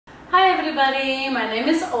everybody, my name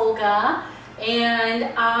is Olga and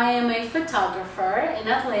I am a photographer in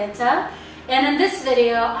Atlanta, and in this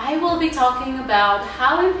video I will be talking about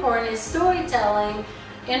how important is storytelling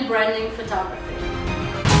in branding photography.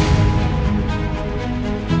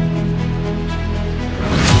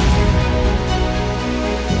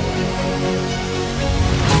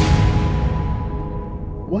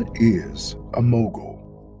 What is a mogul?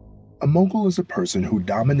 A mogul is a person who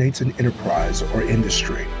dominates an enterprise or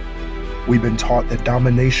industry. We've been taught that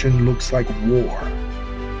domination looks like war,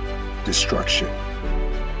 destruction,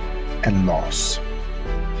 and loss.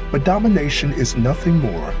 But domination is nothing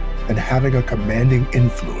more than having a commanding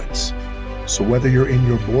influence. So whether you're in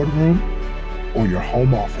your boardroom or your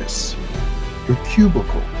home office, your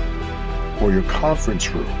cubicle, or your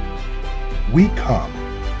conference room, we come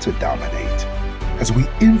to dominate. As we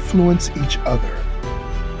influence each other,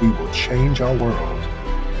 we will change our world.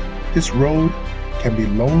 This road can be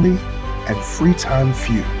lonely and free time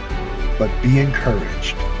few, but be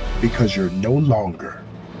encouraged because you're no longer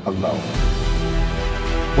alone.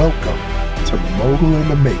 Welcome to Mogul in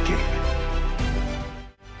the Making.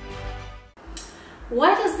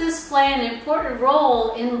 Why does this play an important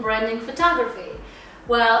role in branding photography?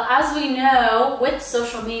 Well, as we know, with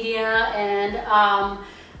social media and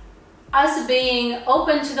us being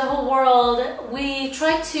open to the whole world, we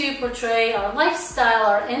try to portray our lifestyle,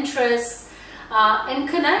 our interests, and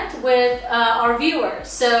connect with our viewers.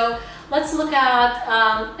 So let's look at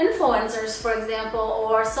influencers, for example,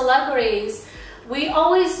 or celebrities. We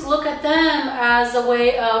always look at them as a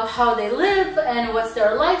way of how they live and what's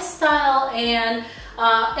their lifestyle, and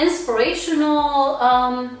inspirational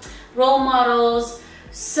role models.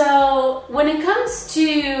 So when it comes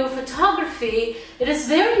to photography, it is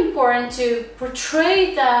very important to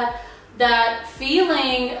portray that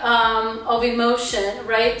feeling of emotion,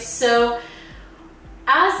 right? So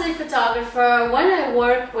as a photographer, when I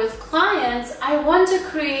work with clients, I want to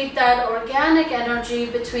create that organic energy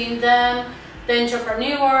between them, the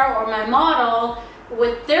entrepreneur or my model,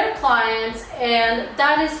 with their clients, and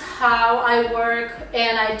that is how I work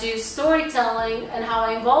and I do storytelling and how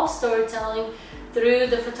I involve storytelling through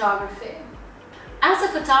the photography. As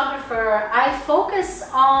a photographer, I focus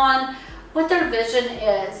on what their vision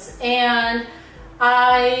is, and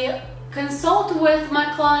I consult with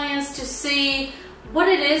my clients to see what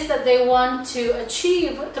it is that they want to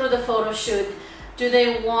achieve through the photo shoot. Do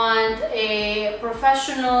they want a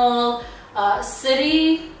professional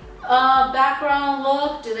city background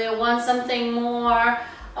look? Do they want something more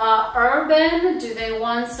urban? Do they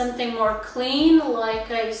want something more clean, like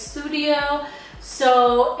a studio?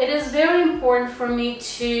 So it is very important for me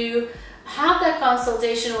to have that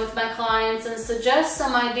consultation with my clients and suggest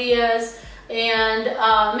some ideas, and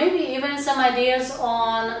maybe even some ideas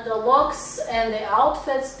on the looks and the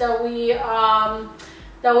outfits that we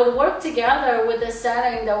that would work together with the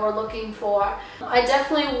setting that we're looking for. I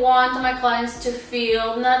definitely want my clients to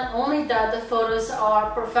feel not only that the photos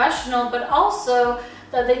are professional, but also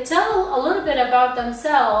that they tell a little bit about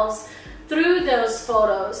themselves through those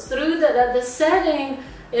photos, through the setting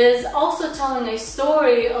is also telling a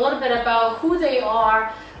story, a little bit about who they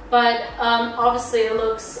are, but obviously it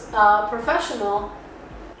looks professional.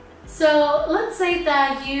 So let's say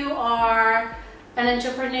that you are an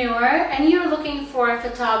entrepreneur and you're looking for a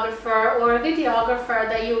photographer or a videographer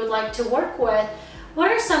that you would like to work with.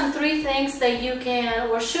 What are some 3 things that you can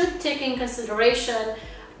or should take in consideration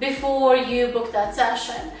before you book that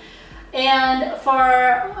session? And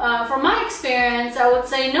for my experience, I would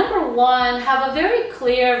say number 1, have a very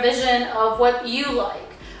clear vision of what you like.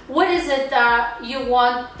 What is it that you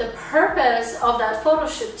want the purpose of that photo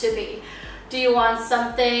shoot to be? Do you want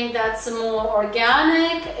something that's more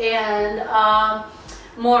organic and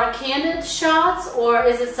more candid shots, or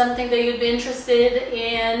is it something that you'd be interested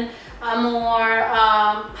in a more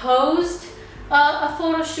posed a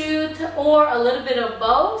photo shoot, or a little bit of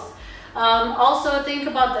both? Also think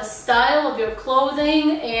about the style of your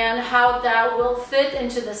clothing and how that will fit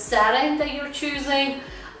into the setting that you're choosing.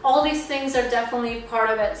 All these things are definitely part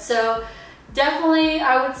of it. So definitely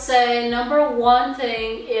I would say number 1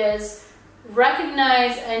 thing is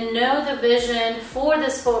recognize and know the vision for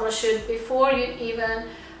this photo shoot before you even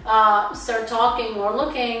start talking or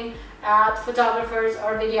looking at photographers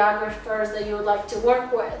or videographers that you would like to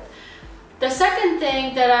work with. The second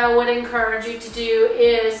thing that I would encourage you to do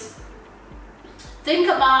is think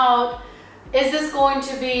about, is this going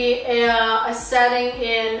to be a setting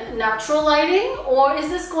in natural lighting, or is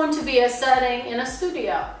this going to be a setting in a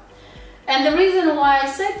studio? And the reason why I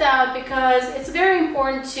said that, because it's very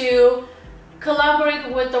important to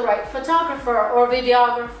collaborate with the right photographer or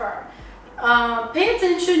videographer. pay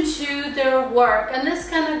attention to their work, and this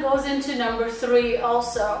kind of goes into number 3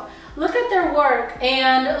 also. Look at their work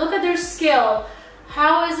and look at their skill.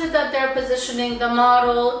 How is it that they're positioning the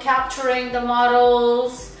model, capturing the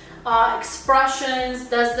model's expressions?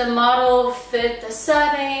 Does the model fit the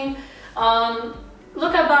setting?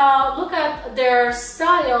 Look at their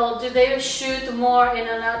style. Do they shoot more in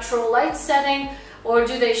a natural light setting, or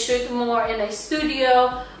do they shoot more in a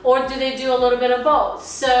studio, or do they do a little bit of both?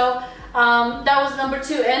 So that was number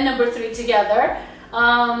 2 and number 3 together,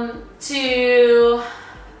 to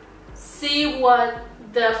see what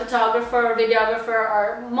the photographer or videographer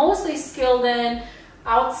are mostly skilled in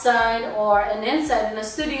outside or an inside in a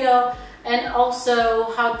studio, and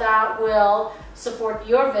also how that will support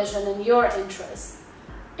your vision and your interests.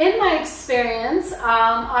 In my experience,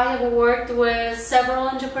 I have worked with several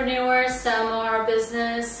entrepreneurs. Some are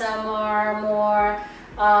business, some are more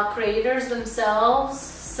creators themselves,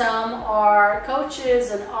 some are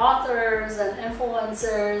coaches and authors and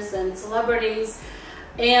influencers and celebrities.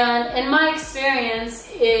 And in my experience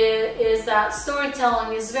is that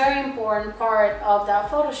storytelling is a very important part of that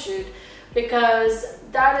photo shoot, because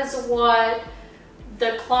that is what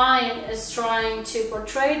the client is trying to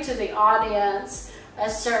portray to the audience, a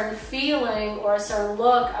certain feeling or a certain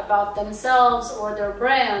look about themselves or their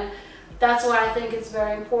brand. That's why I think it's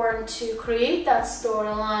very important to create that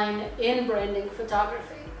storyline in branding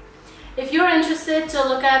photography. If you're interested to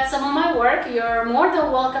look at some of my work, you're more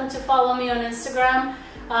than welcome to follow me on Instagram.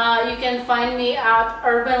 You can find me at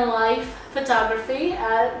Urban Life Photography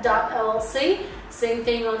 @.llc. Same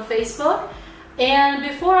thing on Facebook. And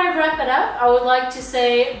before I wrap it up, I would like to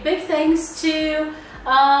say big thanks to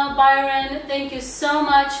Byron. Thank you so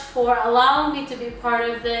much for allowing me to be part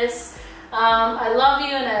of this. I love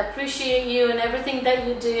you and I appreciate you and everything that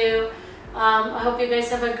you do. I hope you guys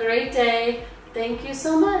have a great day. Thank you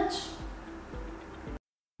so much.